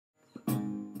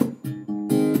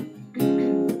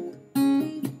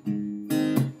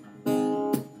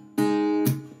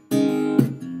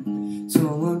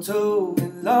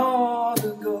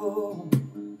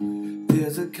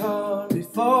calm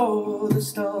before the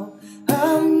storm.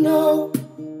 I know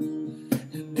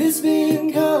that it's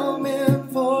been coming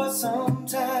for some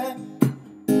time.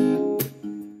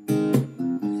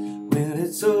 When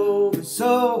it's over,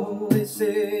 so they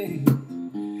say,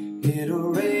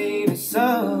 it'll rain a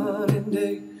sunny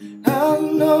day. I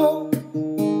know,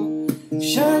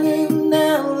 shining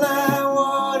down like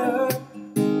water.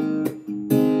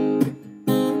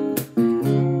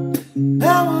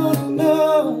 I wanna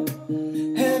know,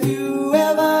 have you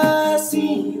ever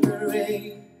seen the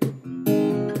rain?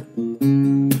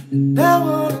 I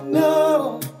wanna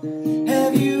know,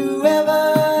 have you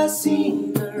ever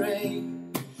seen the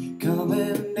rain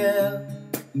coming down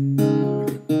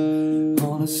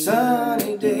on a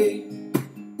sunny day?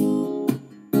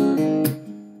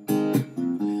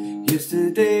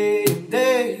 Yesterday and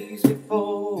days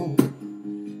before,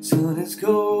 sun is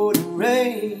cold and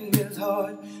rain is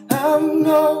hard. I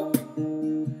know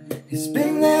it's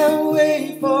been that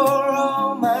way for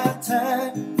all my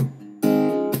time,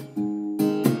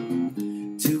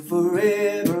 till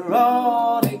forever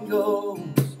on it goes,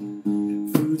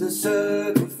 through the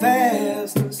circle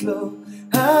fast and slow.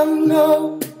 I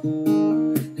know,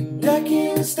 and I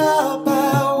can't stop,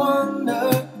 I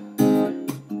wonder.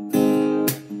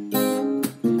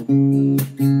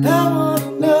 I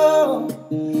wanna know,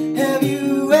 have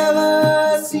you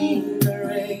ever seen the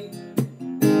rain?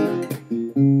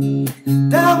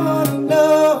 I wanna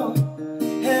know,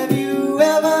 have you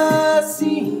ever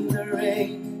seen the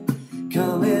rain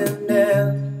coming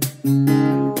down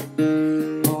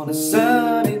on a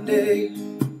sunny day?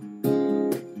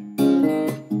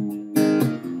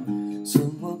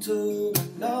 Someone told me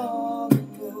long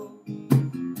ago,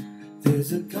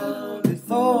 there's a calm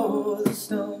before the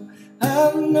storm.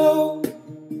 I know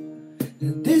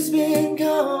that it's been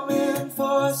coming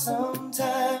for some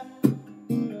time.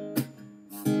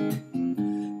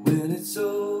 When it's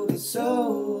over,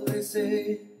 so they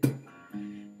say,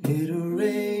 it'll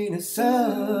rain a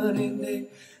sunny day.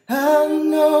 I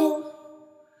know,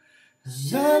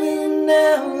 shining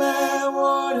down like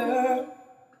water.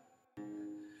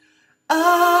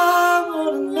 I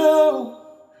wanna know,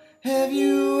 have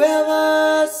you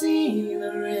ever seen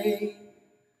the rain?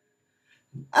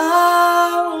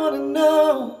 I wanna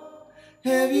know,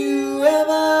 have you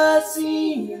ever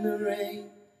seen the rain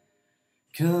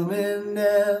coming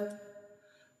down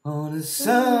on a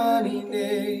sunny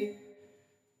day?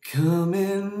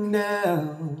 Coming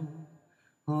down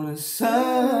on a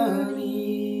sunny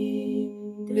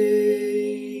day.